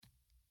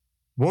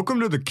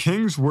Welcome to the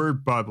King's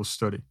Word Bible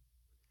Study.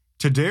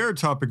 Today our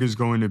topic is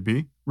going to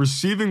be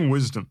receiving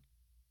wisdom.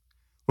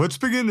 Let's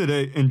begin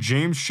today in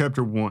James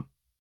chapter 1.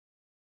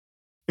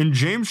 In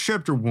James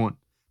chapter 1,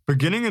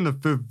 beginning in the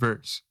 5th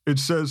verse, it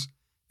says,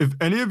 "If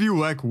any of you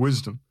lack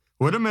wisdom,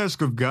 let him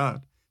ask of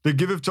God, that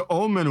giveth to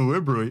all men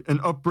liberally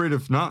and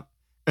upbraideth not,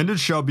 and it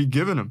shall be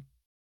given him.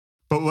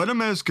 But let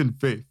him ask in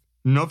faith,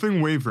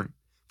 nothing wavering.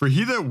 For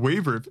he that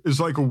wavereth is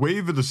like a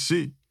wave of the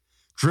sea,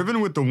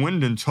 driven with the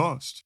wind and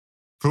tossed.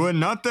 For let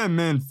not that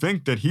man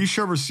think that he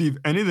shall receive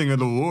anything of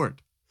the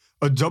Lord.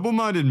 A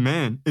double-minded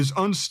man is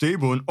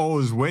unstable in all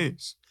his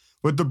ways.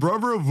 Let the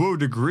brother of low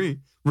degree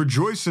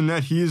rejoice in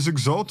that he is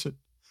exalted,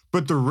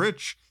 but the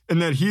rich in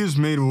that he is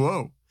made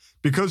low,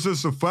 because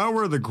as the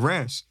flower of the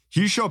grass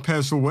he shall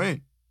pass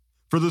away.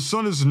 For the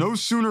sun is no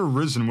sooner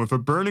risen with a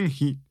burning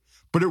heat,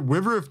 but it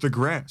withereth the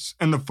grass,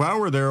 and the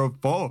flower thereof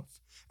falleth,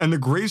 and the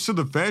grace of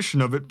the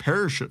fashion of it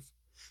perisheth.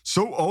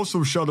 So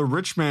also shall the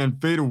rich man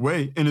fade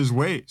away in his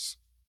ways."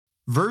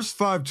 Verse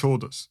 5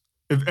 told us,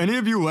 "If any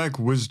of you lack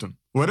wisdom,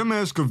 let him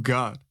ask of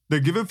God, that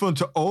giveth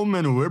unto all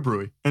men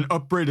liberally, and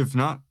upbraideth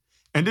not,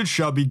 and it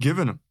shall be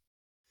given him."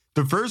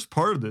 The first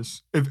part of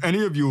this, "if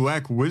any of you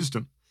lack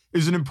wisdom,"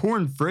 is an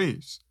important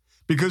phrase,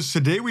 because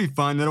today we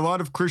find that a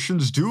lot of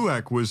Christians do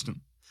lack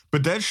wisdom,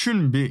 but that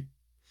shouldn't be.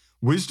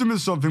 Wisdom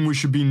is something we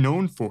should be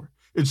known for.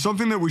 It's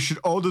something that we should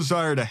all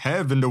desire to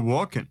have and to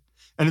walk in,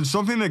 and it's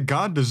something that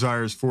God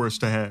desires for us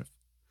to have.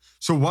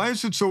 So why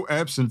is it so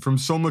absent from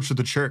so much of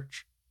the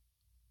church?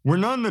 We're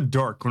not in the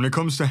dark when it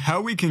comes to how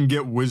we can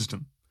get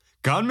wisdom.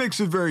 God makes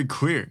it very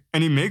clear,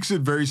 and he makes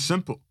it very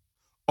simple.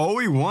 All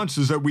he wants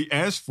is that we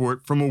ask for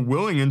it from a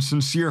willing and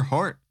sincere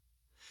heart.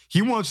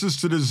 He wants us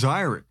to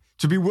desire it,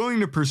 to be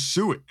willing to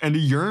pursue it, and to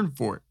yearn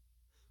for it.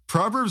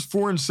 Proverbs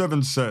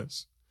 4:7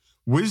 says,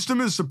 "Wisdom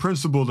is the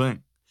principal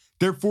thing.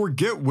 Therefore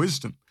get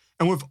wisdom,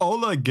 and with all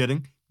thy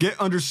getting, get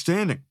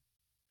understanding."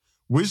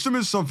 Wisdom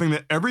is something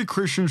that every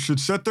Christian should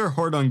set their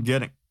heart on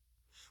getting.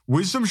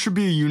 Wisdom should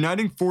be a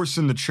uniting force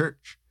in the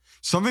church,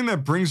 something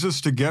that brings us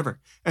together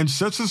and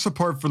sets us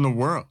apart from the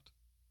world.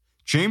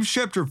 James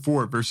chapter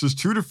 4 verses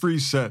 2-3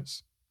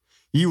 says,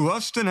 "Ye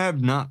lust and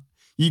have not,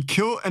 ye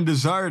kill and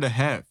desire to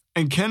have,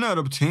 and cannot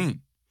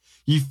obtain.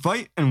 Ye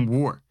fight and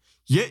war,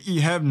 yet ye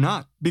have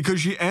not,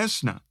 because ye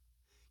ask not.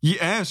 Ye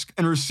ask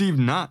and receive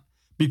not,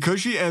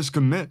 because ye ask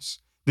amiss,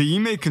 that ye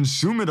may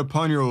consume it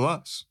upon your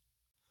lusts.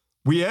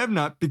 We have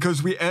not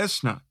because we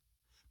ask not."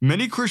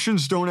 Many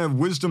Christians don't have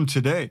wisdom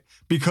today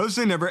because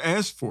they never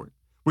asked for it,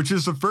 which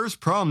is the first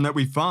problem that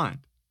we find.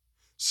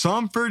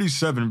 Psalm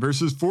 37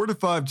 verses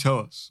 4-5 tell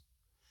us,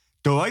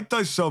 "Delight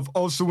thyself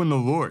also in the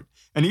Lord,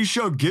 and he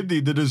shall give thee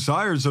the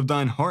desires of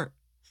thine heart.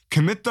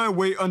 Commit thy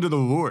way unto the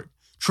Lord,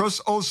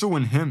 trust also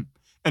in him,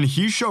 and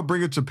he shall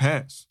bring it to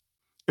pass."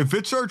 If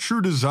it's our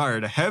true desire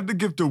to have the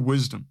gift of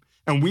wisdom,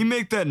 and we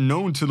make that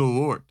known to the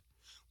Lord,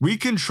 we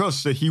can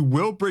trust that he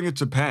will bring it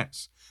to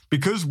pass,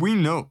 because we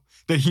know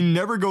that he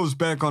never goes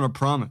back on a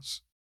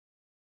promise.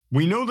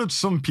 We know that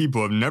some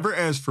people have never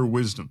asked for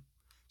wisdom,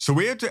 so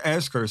we have to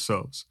ask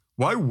ourselves,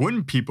 why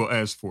wouldn't people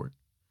ask for it?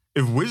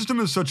 If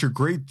wisdom is such a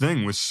great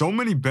thing with so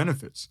many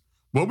benefits,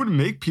 what would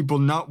make people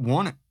not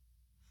want it?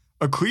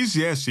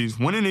 Ecclesiastes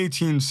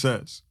 1:18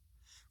 says,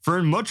 "For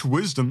in much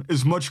wisdom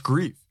is much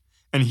grief,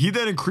 and he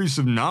that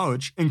increaseth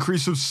knowledge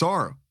increaseth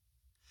sorrow."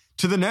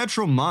 To the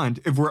natural mind,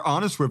 if we're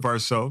honest with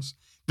ourselves,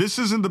 this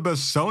isn't the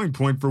best selling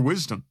point for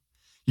wisdom.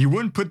 You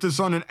wouldn't put this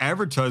on an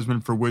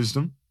advertisement for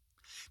wisdom.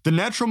 The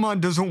natural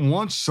mind doesn't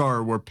want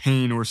sorrow or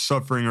pain or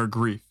suffering or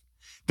grief.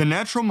 The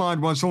natural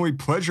mind wants only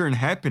pleasure and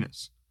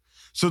happiness.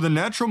 So the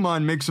natural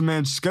mind makes a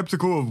man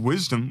skeptical of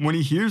wisdom when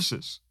he hears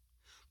this.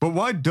 But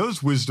why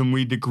does wisdom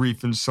lead to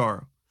grief and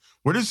sorrow?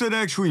 What does that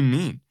actually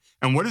mean?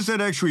 And what does that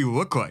actually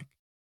look like?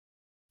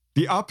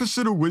 The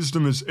opposite of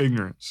wisdom is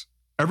ignorance.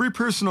 Every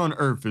person on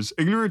earth is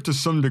ignorant to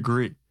some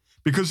degree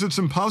because it's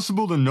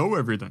impossible to know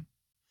everything.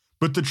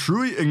 But the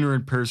truly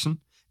ignorant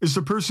person is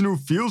the person who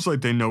feels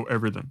like they know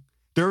everything.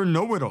 They're a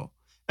know-it-all,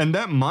 and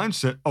that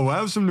mindset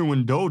allows them to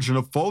indulge in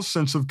a false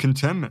sense of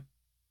contentment.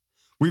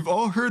 We've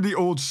all heard the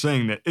old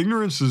saying that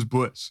ignorance is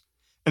bliss,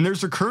 and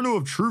there's a kernel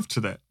of truth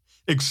to that,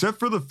 except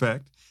for the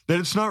fact that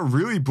it's not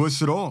really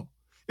bliss at all.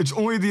 It's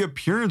only the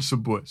appearance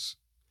of bliss.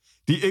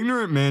 The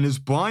ignorant man is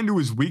blind to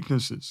his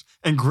weaknesses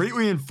and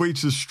greatly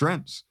inflates his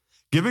strengths,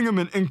 giving him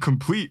an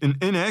incomplete and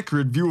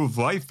inaccurate view of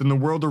life and the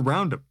world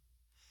around him.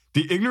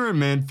 The ignorant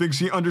man thinks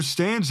he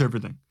understands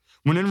everything,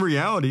 when in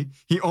reality,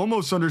 he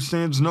almost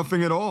understands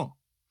nothing at all.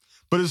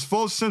 But his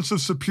false sense of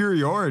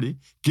superiority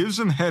gives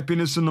him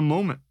happiness in the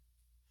moment.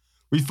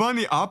 We find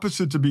the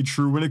opposite to be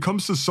true when it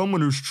comes to someone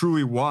who's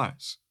truly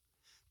wise.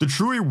 The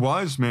truly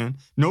wise man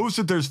knows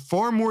that there's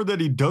far more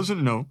that he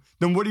doesn't know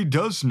than what he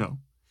does know.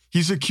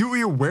 He's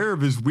acutely aware of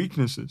his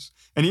weaknesses,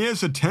 and he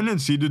has a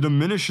tendency to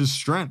diminish his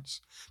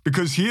strengths,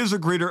 because he has a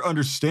greater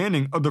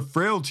understanding of the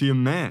frailty of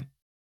man.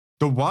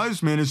 The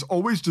wise man is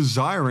always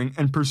desiring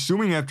and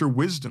pursuing after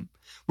wisdom,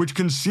 which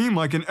can seem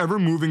like an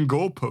ever-moving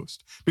goalpost,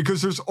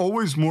 because there's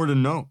always more to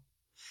know.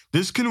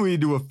 This can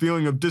lead to a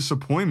feeling of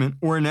disappointment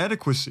or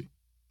inadequacy.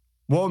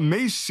 While it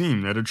may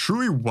seem that a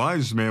truly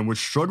wise man would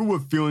struggle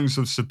with feelings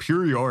of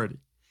superiority,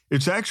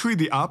 it's actually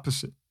the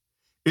opposite.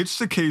 It's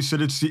the case that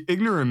it's the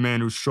ignorant man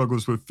who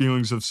struggles with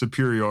feelings of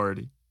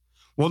superiority,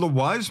 while the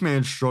wise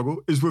man's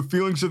struggle is with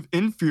feelings of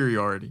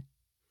inferiority.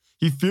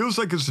 He feels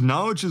like his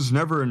knowledge is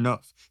never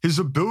enough, his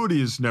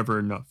ability is never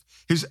enough,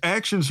 his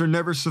actions are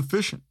never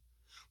sufficient,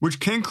 which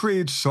can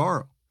create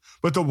sorrow.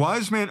 But the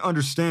wise man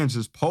understands,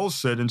 as Paul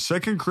said in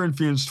 2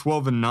 Corinthians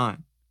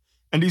 12:9,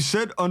 "And he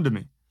said unto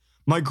me,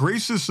 My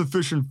grace is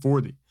sufficient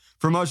for thee,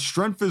 for my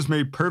strength is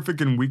made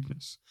perfect in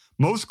weakness.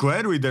 Most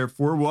gladly,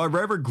 therefore, will I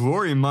rather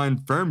glory in my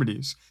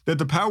infirmities, that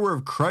the power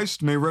of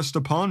Christ may rest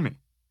upon me."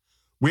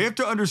 We have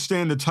to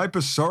understand the type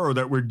of sorrow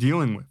that we're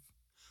dealing with.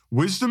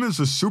 Wisdom is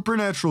a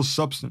supernatural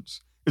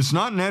substance. It's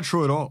not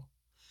natural at all.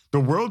 The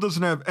world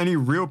doesn't have any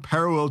real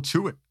parallel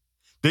to it.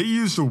 They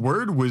use the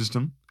word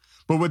wisdom,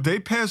 but what they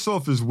pass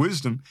off as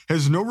wisdom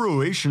has no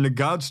relation to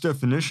God's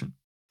definition.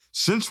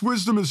 Since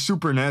wisdom is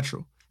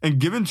supernatural and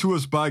given to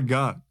us by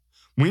God,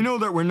 we know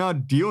that we're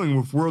not dealing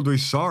with worldly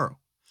sorrow.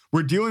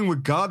 We're dealing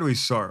with godly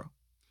sorrow.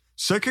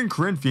 2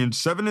 Corinthians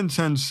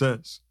 7:10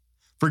 says,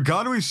 "For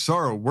godly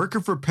sorrow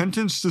worketh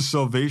repentance to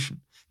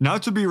salvation,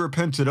 not to be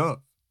repented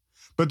of.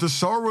 But the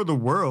sorrow of the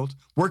world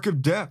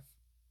worketh death."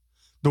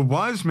 The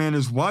wise man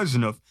is wise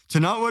enough to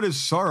not let his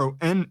sorrow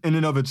end in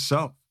and of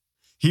itself.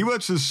 He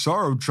lets his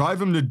sorrow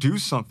drive him to do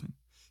something.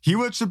 He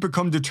lets it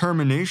become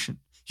determination.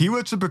 He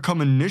lets it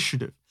become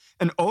initiative.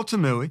 And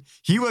ultimately,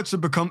 he lets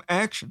it become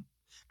action.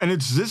 And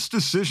it's this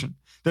decision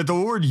that the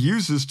Lord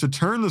uses to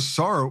turn the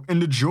sorrow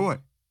into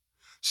joy.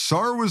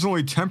 Sorrow is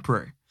only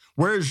temporary,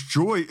 whereas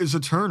joy is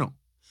eternal.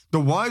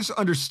 The wise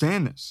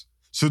understand this,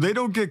 so they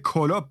don't get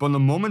caught up on the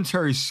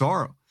momentary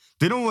sorrow.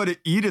 They don't let it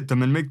eat at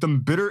them and make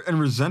them bitter and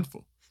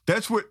resentful.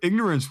 That's what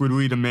ignorance would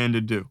lead a man to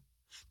do.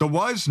 The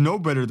wise know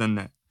better than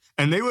that,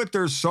 and they let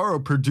their sorrow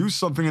produce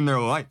something in their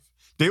life.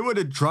 They let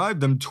it drive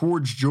them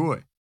towards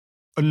joy.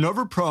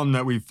 Another problem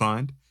that we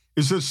find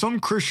is that some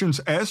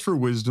Christians ask for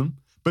wisdom,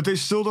 but they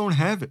still don't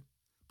have it.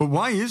 But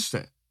why is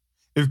that?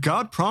 If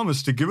God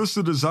promised to give us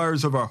the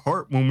desires of our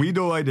heart when we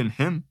delight in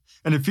Him,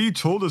 and if He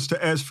told us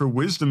to ask for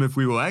wisdom if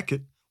we lack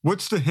it,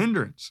 what's the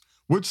hindrance?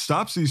 What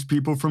stops these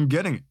people from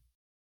getting it?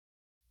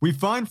 We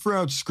find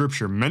throughout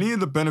Scripture many of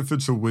the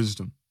benefits of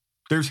wisdom.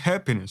 There's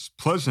happiness,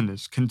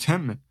 pleasantness,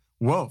 contentment,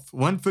 wealth,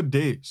 length of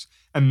days,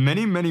 and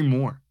many, many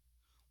more.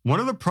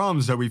 One of the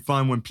problems that we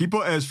find when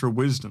people ask for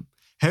wisdom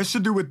has to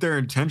do with their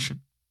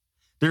intention.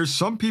 There are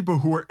some people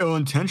who are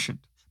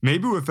ill-intentioned,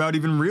 maybe without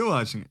even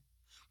realizing it.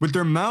 With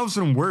their mouths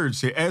and words,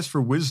 they ask for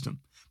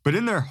wisdom, but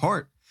in their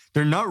heart,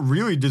 they're not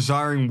really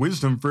desiring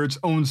wisdom for its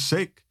own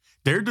sake.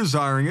 They're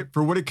desiring it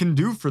for what it can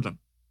do for them,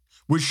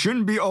 which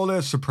shouldn't be all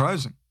that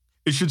surprising.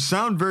 It should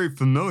sound very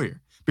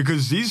familiar,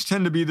 because these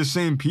tend to be the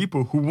same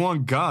people who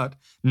want God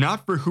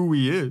not for who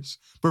He is,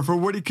 but for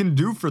what He can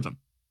do for them.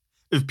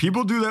 If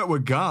people do that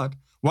with God,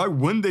 why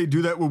wouldn't they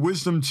do that with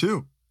wisdom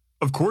too?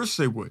 Of course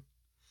they would.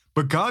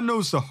 But God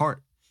knows the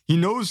heart. He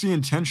knows the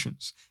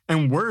intentions,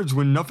 and words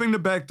with nothing to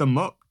back them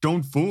up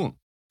don't fool Him.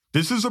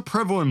 This is a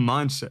prevalent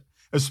mindset,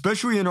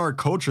 especially in our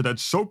culture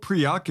that's so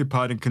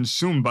preoccupied and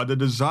consumed by the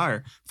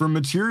desire for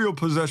material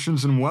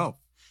possessions and wealth.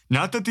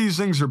 Not that these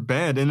things are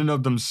bad in and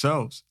of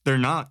themselves, they're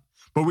not,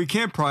 but we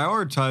can't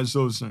prioritize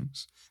those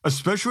things,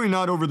 especially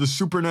not over the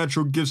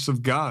supernatural gifts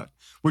of God,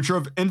 which are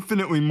of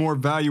infinitely more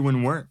value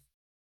and worth.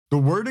 The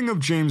wording of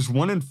James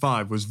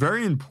 1:5 was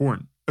very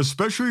important,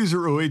 especially as it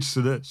relates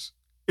to this.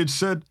 It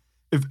said,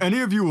 "If any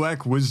of you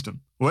lack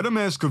wisdom, let him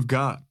ask of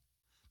God."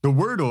 The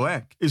word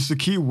lack is the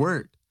key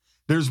word.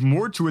 There's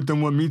more to it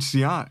than what meets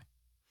the eye.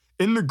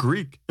 In the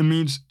Greek, it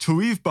means to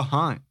leave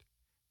behind.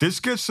 This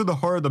gets to the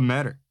heart of the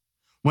matter.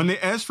 When they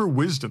ask for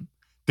wisdom,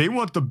 they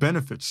want the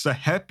benefits, the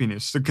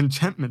happiness, the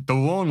contentment, the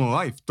long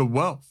life, the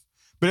wealth.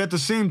 But at the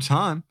same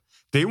time,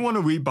 they want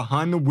to leave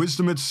behind the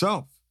wisdom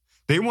itself.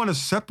 They want to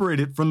separate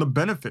it from the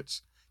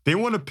benefits. They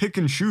want to pick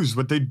and choose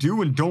what they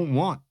do and don't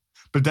want.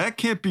 But that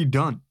can't be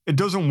done. It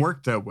doesn't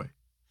work that way.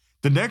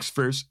 The next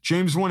verse,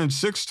 James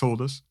 1:6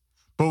 told us,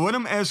 "But let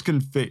him ask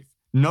in faith,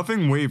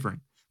 nothing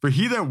wavering. For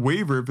he that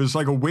wavereth is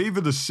like a wave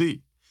of the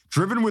sea,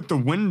 driven with the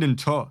wind and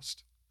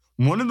tossed."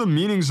 One of the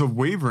meanings of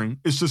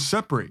wavering is to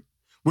separate,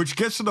 which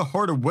gets to the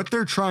heart of what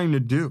they're trying to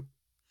do.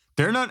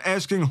 They're not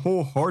asking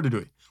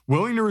wholeheartedly,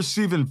 willing to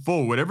receive in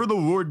full whatever the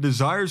Lord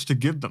desires to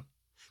give them.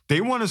 They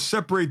want to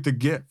separate the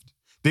gift.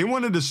 They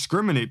want to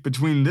discriminate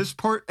between this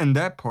part and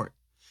that part.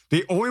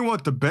 They only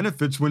want the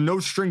benefits with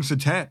no strings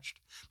attached,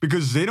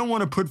 because they don't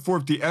want to put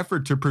forth the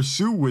effort to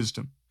pursue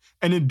wisdom.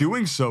 And in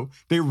doing so,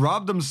 they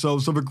rob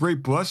themselves of a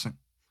great blessing.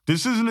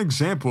 This is an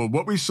example of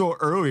what we saw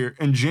earlier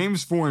in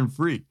James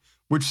 4:3,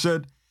 which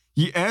said,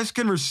 "Ye ask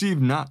and receive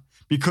not,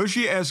 because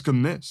ye ask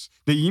amiss,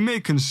 that ye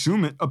may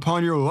consume it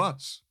upon your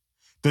lusts."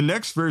 The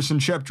next verse in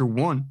chapter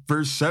 1,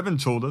 verse 7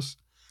 told us,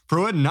 "For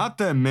let not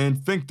that man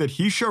think that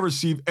he shall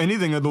receive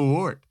anything of the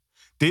Lord."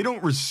 They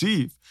don't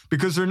receive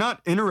because they're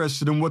not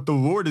interested in what the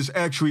Lord is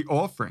actually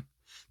offering.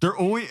 They're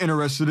only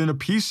interested in a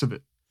piece of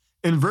it.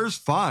 In verse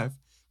 5,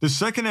 the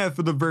second half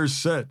of the verse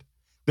said,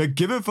 that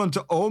giveth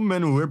unto all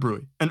men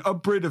liberally, and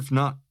upbraideth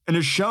not, and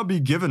it shall be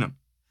given him.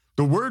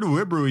 The word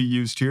liberally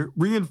used here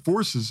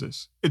reinforces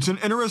this. It's an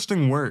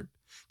interesting word.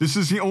 This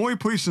is the only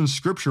place in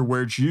Scripture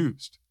where it's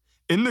used.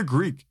 In the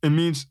Greek, it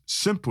means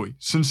simply,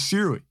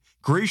 sincerely,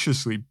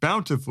 graciously,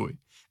 bountifully,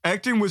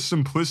 acting with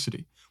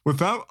simplicity,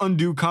 without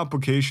undue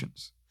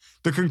complications.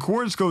 The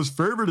concordance goes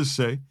further to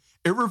say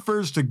it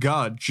refers to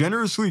God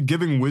generously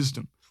giving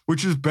wisdom,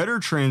 which is better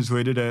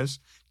translated as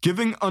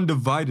giving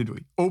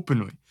undividedly,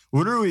 openly,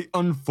 literally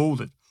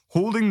unfolded,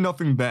 holding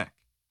nothing back.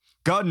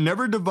 God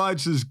never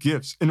divides his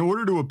gifts in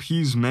order to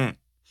appease man.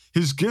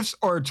 His gifts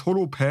are a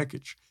total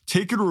package.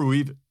 Take it or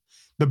leave it.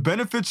 The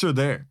benefits are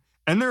there,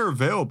 and they're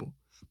available,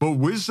 but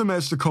wisdom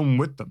has to come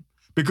with them,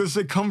 because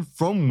they come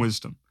from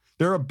wisdom.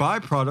 They're a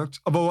byproduct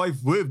of a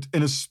life lived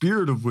in a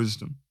spirit of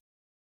wisdom.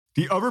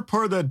 The other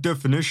part of that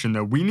definition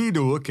that we need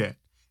to look at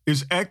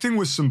is acting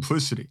with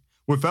simplicity,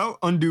 without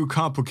undue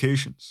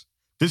complications.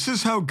 This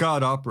is how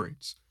God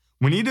operates.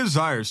 When he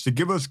desires to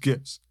give us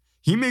gifts,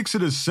 he makes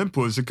it as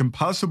simple as it can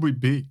possibly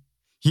be.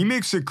 He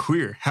makes it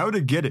clear how to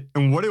get it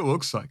and what it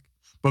looks like.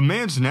 But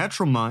man's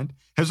natural mind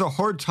has a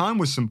hard time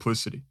with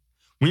simplicity.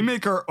 We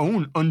make our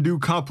own undue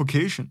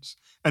complications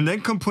and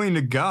then complain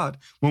to God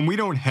when we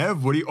don't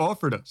have what he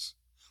offered us.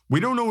 We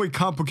don't only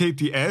complicate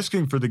the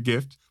asking for the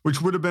gift,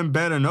 which would have been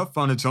bad enough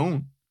on its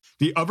own.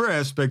 The other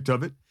aspect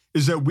of it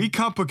is that we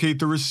complicate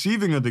the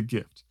receiving of the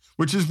gift,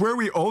 which is where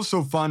we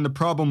also find the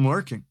problem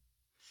lurking.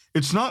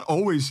 It's not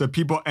always that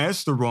people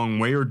asked the wrong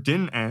way or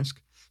didn't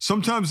ask.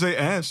 Sometimes they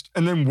asked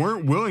and then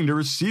weren't willing to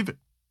receive it.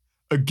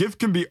 A gift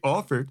can be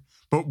offered,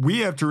 but we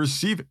have to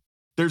receive it.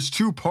 There's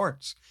two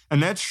parts,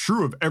 and that's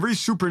true of every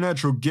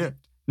supernatural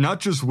gift,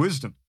 not just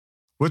wisdom.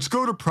 Let's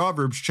go to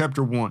Proverbs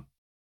chapter 1.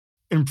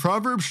 In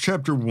Proverbs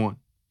chapter 1,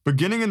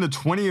 beginning in the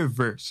 20th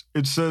verse,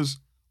 it says,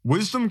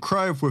 "Wisdom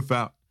crieth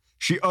without,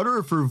 she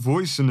uttereth her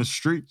voice in the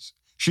streets.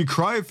 She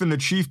crieth in the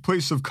chief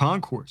place of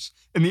concourse,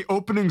 in the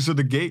openings of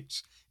the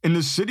gates. In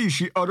the city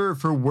she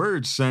uttereth her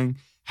words, saying,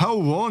 How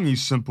long, ye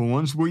simple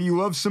ones, will ye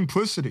love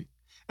simplicity?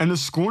 And the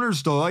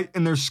scorners delight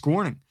in their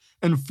scorning,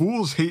 and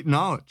fools hate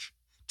knowledge.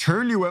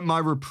 Turn you at my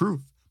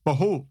reproof.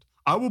 Behold,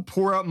 I will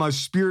pour out my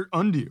spirit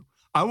unto you.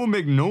 I will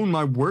make known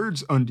my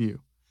words unto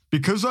you.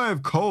 Because I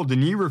have called,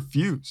 and ye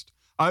refused.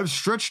 I have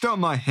stretched out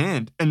my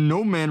hand, and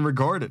no man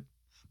regarded.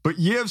 But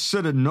ye have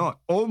set at naught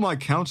all my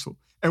counsel,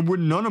 and would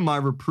none of my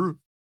reproof."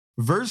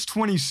 Verse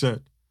 20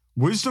 said,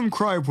 "Wisdom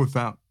crieth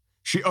without.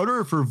 She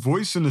uttereth her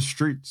voice in the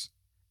streets."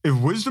 If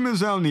wisdom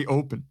is out in the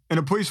open, in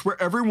a place where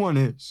everyone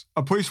is,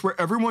 a place where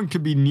everyone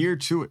can be near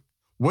to it,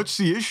 what's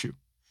the issue?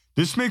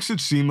 This makes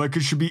it seem like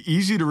it should be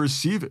easy to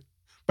receive it.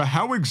 But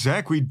how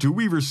exactly do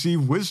we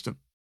receive wisdom?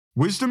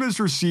 Wisdom is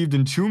received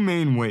in two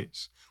main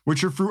ways,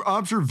 which are through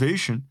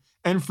observation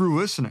and through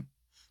listening.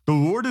 The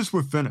Lord is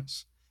within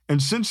us,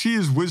 and since he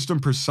is wisdom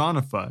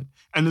personified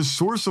and the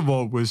source of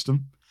all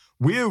wisdom,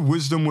 we have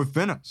wisdom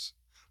within us.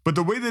 But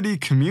the way that he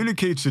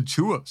communicates it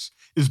to us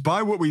is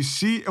by what we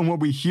see and what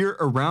we hear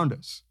around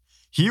us.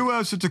 He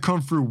allows it to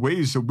come through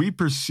ways that we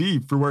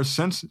perceive through our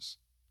senses.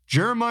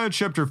 Jeremiah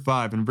chapter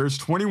 5 and verse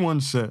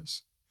 21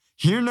 says,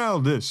 "Hear now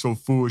this, O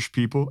foolish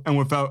people, and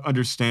without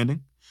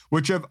understanding,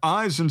 which have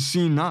eyes and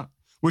see not,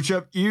 which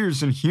have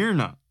ears and hear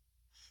not."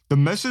 The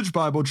Message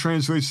Bible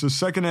translates the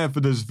second half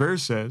of this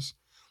verse as,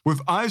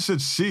 "With eyes that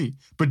see,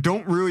 but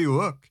don't really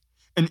look,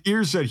 and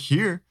ears that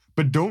hear,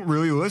 but don't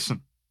really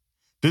listen."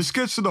 This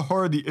gets to the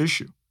heart of the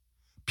issue.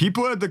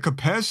 People have the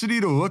capacity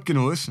to look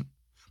and listen,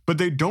 but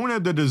they don't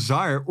have the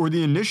desire or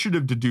the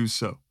initiative to do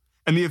so,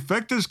 and the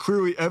effect is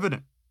clearly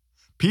evident.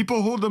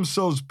 People hold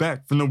themselves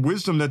back from the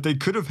wisdom that they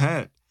could have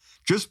had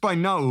just by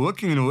not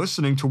looking and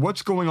listening to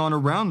what's going on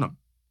around them.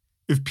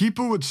 If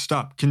people would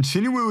stop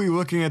continually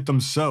looking at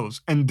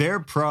themselves and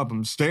their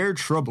problems, their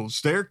troubles,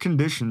 their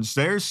conditions,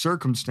 their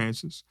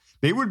circumstances,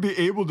 they would be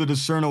able to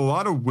discern a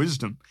lot of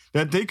wisdom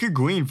that they could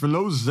glean from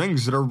those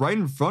things that are right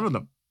in front of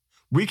them.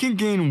 We can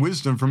gain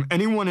wisdom from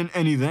anyone and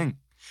anything,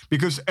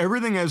 because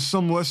everything has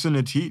some lesson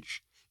to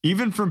teach,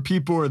 even from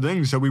people or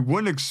things that we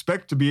wouldn't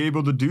expect to be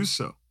able to do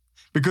so.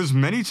 Because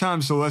many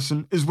times the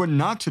lesson is what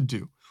not to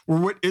do, or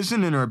what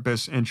isn't in our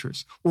best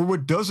interest, or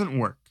what doesn't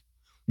work.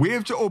 We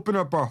have to open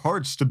up our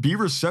hearts to be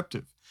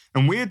receptive,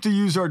 and we have to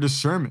use our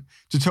discernment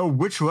to tell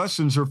which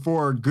lessons are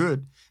for our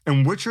good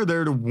and which are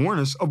there to warn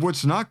us of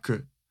what's not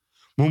good.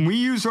 When we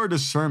use our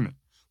discernment,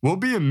 we'll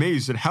be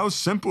amazed at how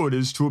simple it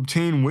is to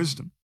obtain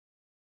wisdom.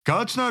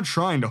 God's not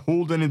trying to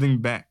hold anything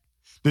back.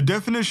 The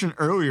definition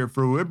earlier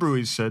for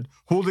liberally said,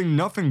 holding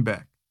nothing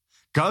back.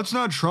 God's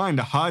not trying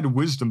to hide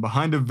wisdom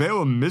behind a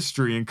veil of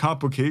mystery and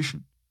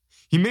complication.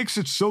 He makes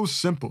it so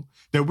simple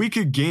that we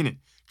could gain it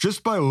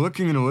just by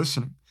looking and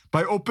listening,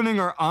 by opening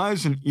our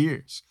eyes and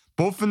ears,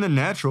 both in the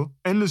natural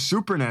and the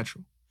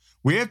supernatural.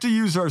 We have to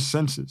use our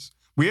senses.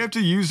 We have to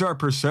use our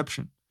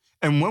perception.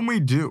 And when we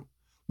do,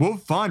 we'll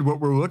find what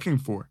we're looking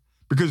for,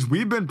 because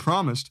we've been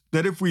promised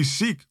that if we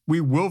seek,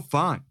 we will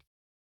find.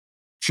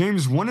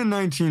 James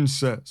 1:19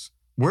 says,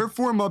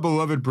 "Wherefore, my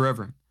beloved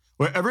brethren,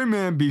 let every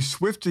man be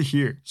swift to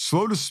hear,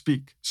 slow to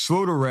speak,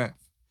 slow to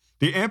wrath."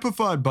 The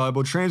Amplified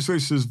Bible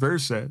translates this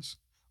verse as,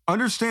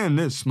 "Understand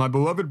this, my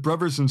beloved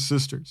brothers and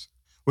sisters.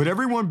 Let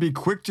everyone be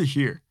quick to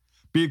hear,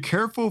 be a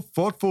careful,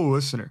 thoughtful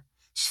listener,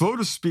 slow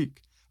to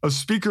speak, a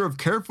speaker of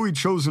carefully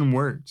chosen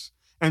words,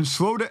 and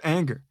slow to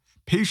anger,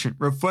 patient,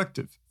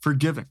 reflective,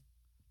 forgiving."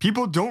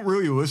 People don't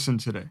really listen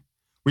today.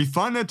 We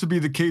find that to be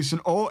the case in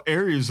all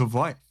areas of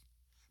life.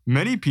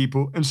 Many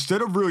people,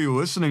 instead of really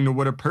listening to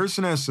what a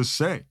person has to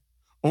say,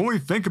 only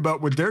think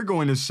about what they're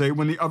going to say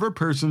when the other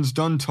person's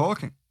done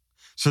talking.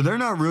 So they're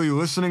not really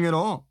listening at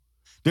all.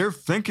 They're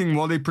thinking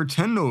while they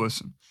pretend to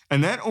listen,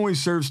 and that only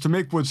serves to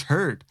make what's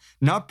heard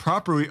not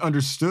properly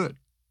understood.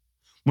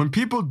 When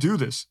people do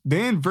this,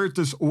 they invert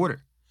this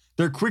order.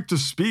 They're quick to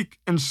speak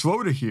and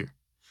slow to hear,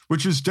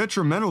 which is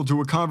detrimental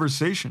to a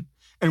conversation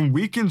and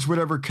weakens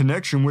whatever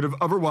connection would have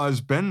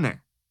otherwise been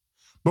there.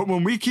 But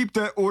when we keep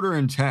that order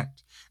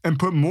intact and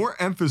put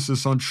more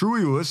emphasis on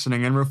truly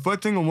listening and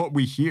reflecting on what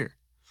we hear,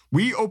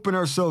 we open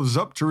ourselves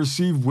up to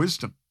receive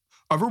wisdom.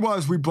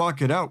 Otherwise, we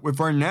block it out with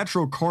our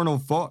natural carnal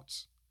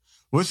thoughts.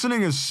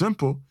 Listening is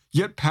simple,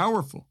 yet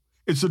powerful.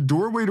 It's a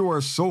doorway to our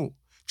soul,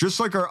 just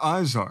like our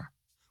eyes are.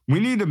 We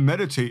need to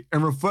meditate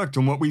and reflect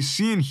on what we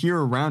see and hear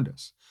around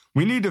us.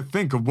 We need to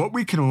think of what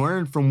we can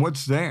learn from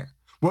what's there,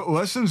 what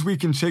lessons we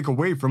can take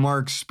away from our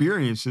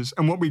experiences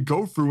and what we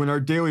go through in our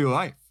daily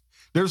life.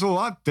 There's a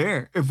lot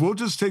there if we'll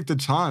just take the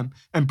time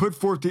and put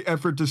forth the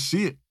effort to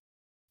see it.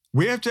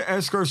 We have to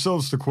ask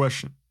ourselves the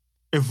question,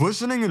 if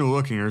listening and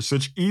looking are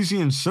such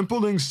easy and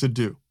simple things to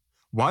do,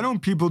 why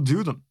don't people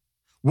do them?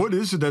 What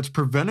is it that's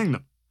preventing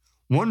them?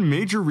 One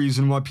major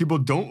reason why people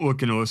don't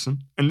look and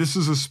listen, and this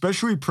is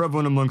especially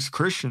prevalent amongst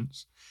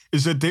Christians,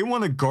 is that they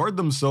want to guard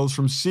themselves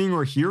from seeing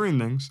or hearing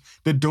things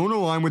that don't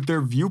align with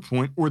their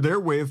viewpoint or their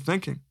way of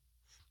thinking.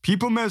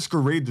 People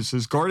masquerade this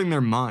as guarding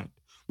their mind,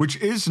 which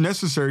is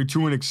necessary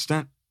to an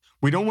extent.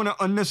 We don't want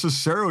to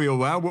unnecessarily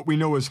allow what we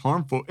know is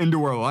harmful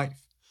into our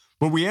life,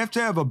 but we have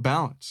to have a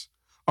balance.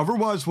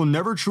 Otherwise, we'll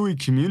never truly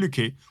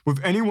communicate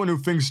with anyone who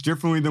thinks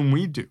differently than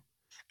we do.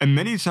 And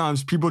many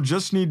times, people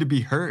just need to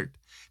be heard.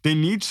 They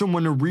need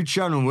someone to reach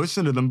out and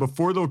listen to them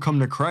before they'll come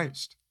to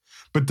Christ.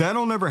 But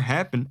that'll never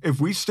happen if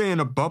we stay in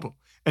a bubble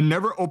and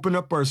never open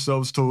up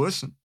ourselves to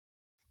listen.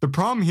 The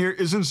problem here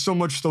isn't so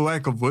much the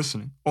lack of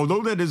listening,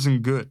 although that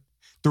isn't good.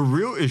 The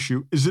real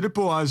issue is that it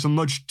belies a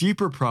much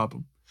deeper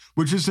problem,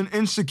 which is an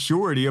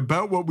insecurity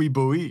about what we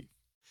believe.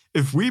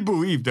 If we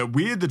believe that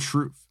we had the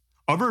truth,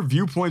 other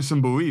viewpoints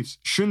and beliefs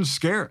shouldn't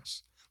scare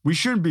us. We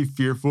shouldn't be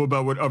fearful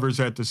about what others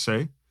had to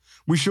say.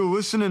 We should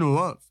listen in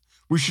love.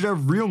 We should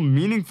have real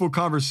meaningful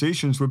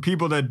conversations with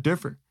people that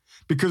differ,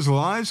 because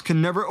lies can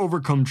never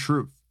overcome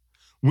truth.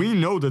 We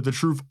know that the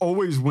truth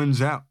always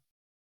wins out.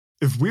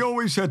 If we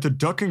always had to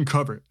duck and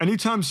cover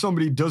anytime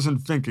somebody doesn't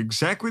think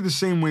exactly the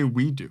same way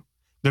we do,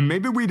 then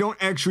maybe we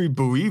don't actually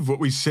believe what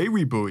we say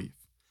we believe.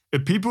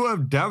 If people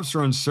have doubts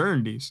or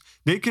uncertainties,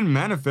 they can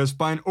manifest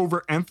by an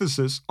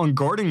overemphasis on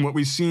guarding what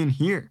we see and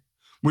hear,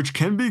 which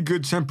can be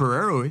good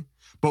temporarily,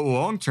 but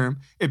long-term,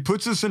 it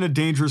puts us in a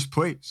dangerous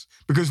place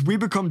because we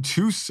become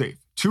too safe,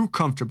 too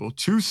comfortable,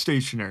 too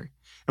stationary,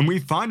 and we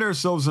find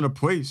ourselves in a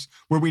place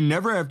where we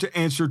never have to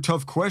answer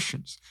tough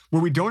questions,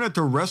 where we don't have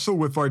to wrestle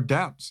with our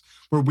doubts,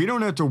 where we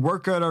don't have to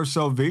work out our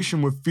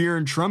salvation with fear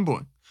and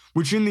trembling,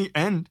 which in the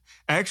end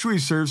actually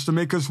serves to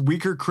make us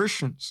weaker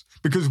Christians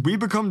because we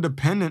become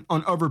dependent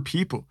on other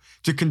people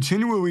to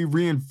continually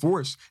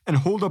reinforce and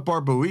hold up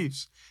our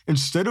beliefs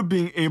instead of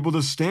being able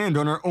to stand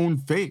on our own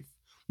faith.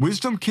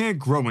 Wisdom can't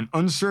grow in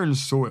uncertain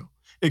soil.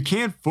 It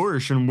can't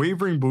flourish in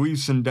wavering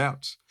beliefs and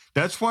doubts.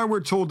 That's why we're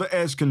told to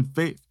ask in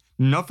faith,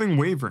 nothing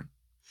wavering.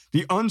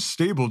 The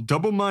unstable,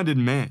 double-minded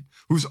man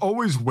who's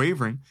always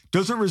wavering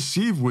doesn't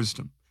receive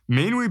wisdom,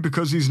 mainly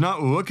because he's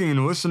not looking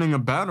and listening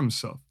about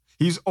himself.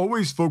 He's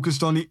always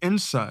focused on the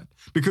inside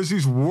because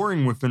he's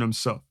warring within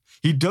himself.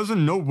 He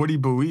doesn't know what he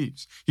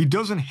believes. He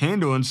doesn't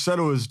handle and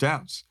settle his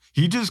doubts.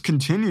 He just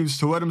continues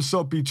to let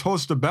himself be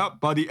tossed about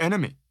by the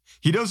enemy.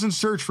 He doesn't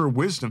search for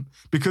wisdom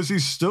because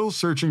he's still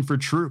searching for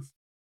truth.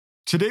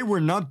 Today we're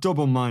not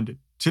double-minded.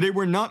 Today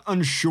we're not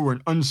unsure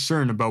and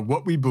uncertain about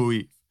what we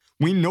believe.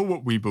 We know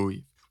what we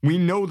believe. We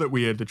know that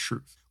we have the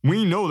truth.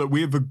 We know that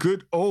we have a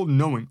good,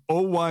 all-knowing,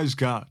 all-wise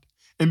God.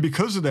 And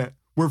because of that,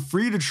 we're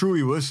free to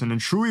truly listen and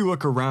truly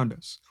look around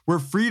us. We're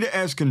free to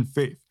ask in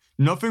faith,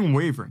 nothing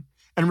wavering,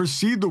 and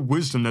receive the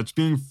wisdom that's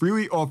being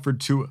freely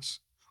offered to us.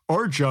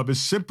 Our job is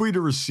simply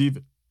to receive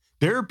it.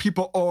 There are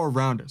people all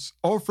around us,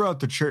 all throughout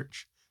the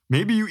church.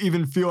 Maybe you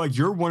even feel like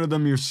you're one of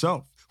them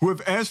yourself, who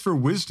have asked for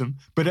wisdom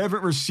but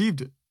haven't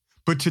received it.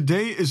 But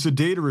today is the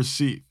day to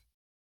receive.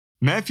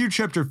 Matthew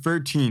chapter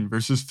 13,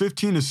 verses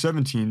 15 to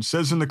 17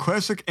 says in the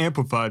Classic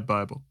Amplified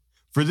Bible,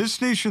 "For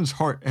this nation's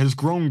heart has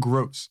grown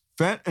gross,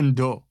 fat and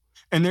dull,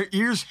 and their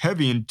ears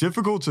heavy and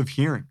difficult of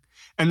hearing,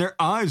 and their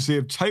eyes they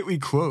have tightly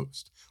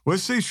closed,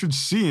 lest they should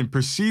see and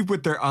perceive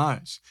with their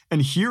eyes,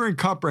 and hear and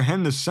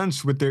comprehend the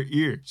sense with their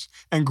ears,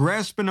 and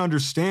grasp and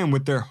understand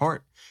with their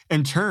heart,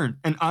 and turn,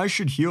 and I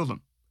should heal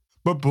them.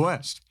 But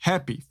blessed,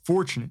 happy,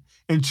 fortunate,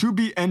 and to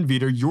be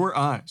envied are your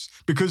eyes,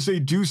 because they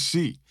do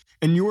see,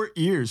 and your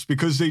ears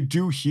because they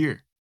do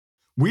hear.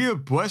 We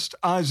have blessed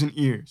eyes and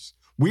ears.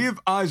 We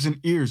have eyes and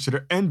ears that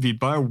are envied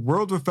by a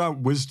world without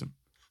wisdom.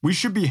 We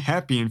should be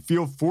happy and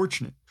feel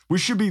fortunate. We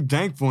should be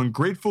thankful and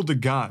grateful to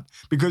God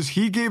because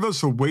He gave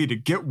us a way to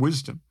get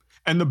wisdom.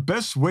 And the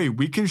best way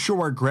we can show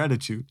our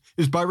gratitude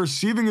is by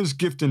receiving His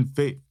gift in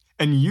faith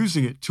and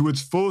using it to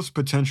its fullest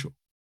potential.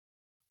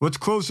 Let's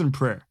close in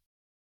prayer.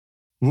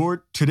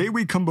 Lord, today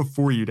we come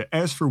before You to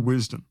ask for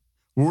wisdom.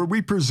 Lord,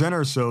 we present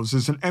ourselves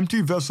as an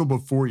empty vessel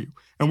before You,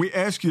 and we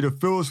ask You to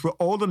fill us with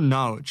all the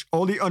knowledge,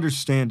 all the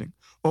understanding,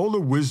 all the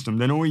wisdom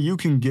that only You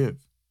can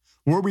give.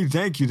 Lord, we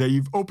thank You that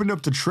You've opened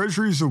up the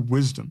treasuries of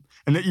wisdom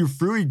and that You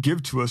freely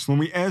give to us when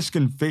we ask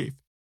in faith,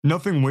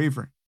 nothing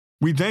wavering.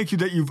 We thank You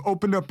that You've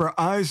opened up our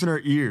eyes and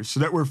our ears so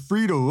that we're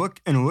free to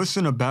look and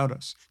listen about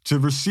us, to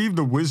receive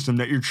the wisdom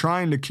that You're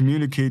trying to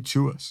communicate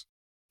to us.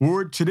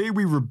 Lord, today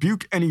we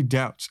rebuke any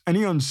doubts,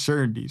 any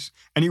uncertainties,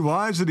 any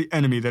lies of the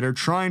enemy that are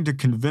trying to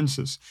convince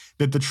us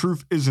that the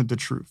truth isn't the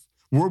truth.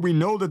 Lord, we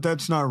know that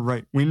that's not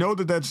right. We know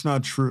that that's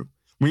not true.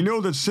 We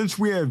know that since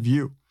we have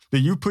You, that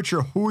You put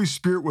Your Holy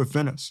Spirit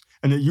within us,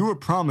 and that You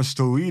have promised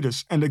to lead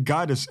us and to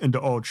guide us into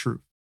all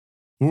truth.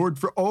 Lord,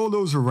 for all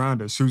those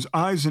around us whose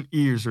eyes and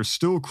ears are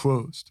still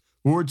closed,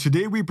 Lord,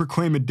 today we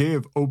proclaim a day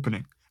of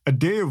opening, a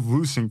day of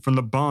loosing from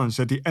the bonds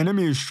that the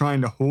enemy is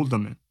trying to hold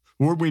them in.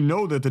 Lord, we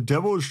know that the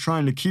devil is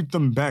trying to keep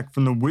them back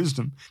from the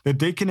wisdom that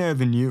they can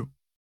have in You.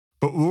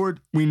 But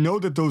Lord, we know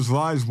that those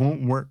lies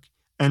won't work.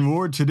 And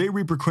Lord, today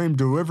we proclaim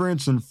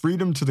deliverance and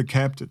freedom to the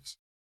captives.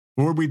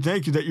 Lord, we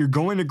thank You that You're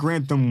going to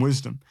grant them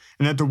wisdom,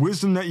 and that the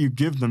wisdom that You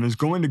give them is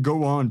going to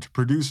go on to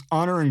produce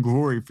honor and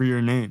glory for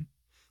Your name.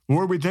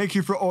 Lord, we thank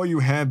You for all You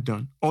have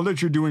done, all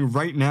that You're doing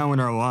right now in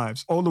our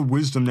lives, all the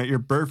wisdom that You're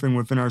birthing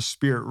within our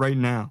spirit right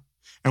now.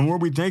 And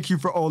Lord, we thank You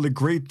for all the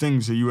great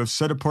things that You have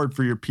set apart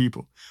for Your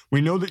people.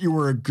 We know that You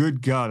are a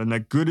good God and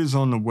that good is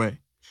on the way.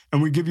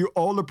 And we give You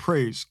all the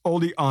praise, all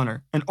the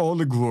honor, and all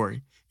the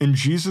glory. In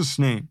Jesus'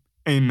 name,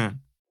 amen.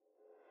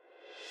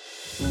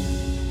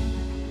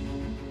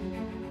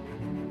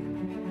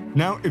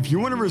 Now, if you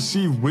want to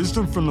receive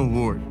wisdom from the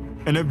Lord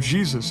and have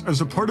Jesus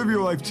as a part of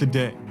your life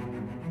today,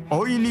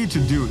 all you need to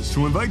do is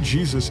to invite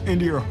Jesus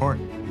into your heart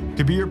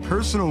to be your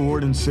personal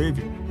Lord and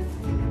Savior.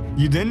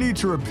 You then need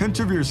to repent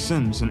of your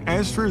sins and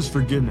ask for His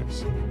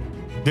forgiveness.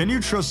 Then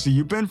you trust that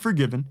you've been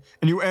forgiven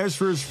and you ask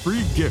for His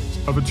free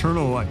gift of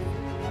eternal life.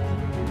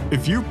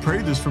 If you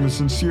prayed this from a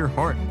sincere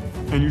heart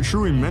and you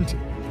truly meant it,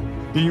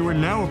 then you are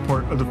now a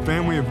part of the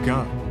family of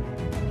God.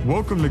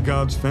 Welcome to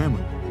God's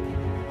family.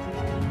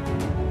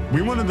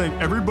 We want to thank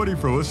everybody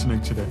for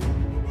listening today.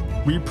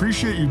 We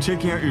appreciate you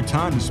taking out your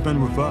time to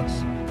spend with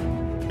us.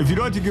 If you'd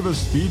like to give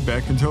us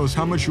feedback and tell us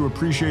how much you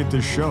appreciate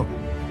this show,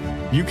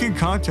 you can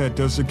contact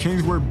us at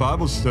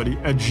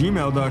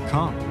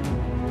kingswordbiblestudy@gmail.com.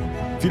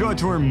 If you'd like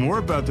to learn more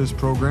about this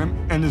program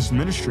and this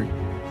ministry,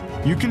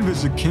 you can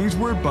visit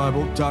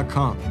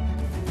kingswordbible.com.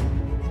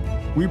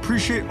 We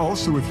appreciate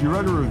also if you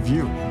write a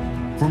review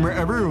from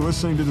wherever you're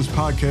listening to this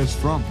podcast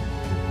from,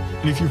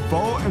 and if you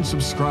follow and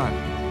subscribe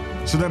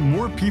so that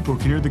more people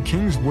can hear the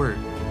King's Word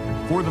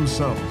for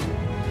themselves.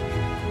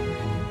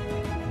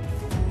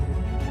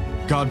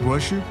 God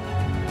bless you.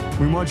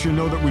 We want you to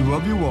know that we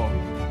love you all.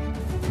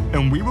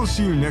 And we will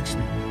see you next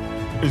week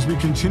as we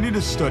continue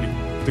to study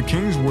the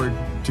King's Word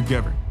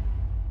together.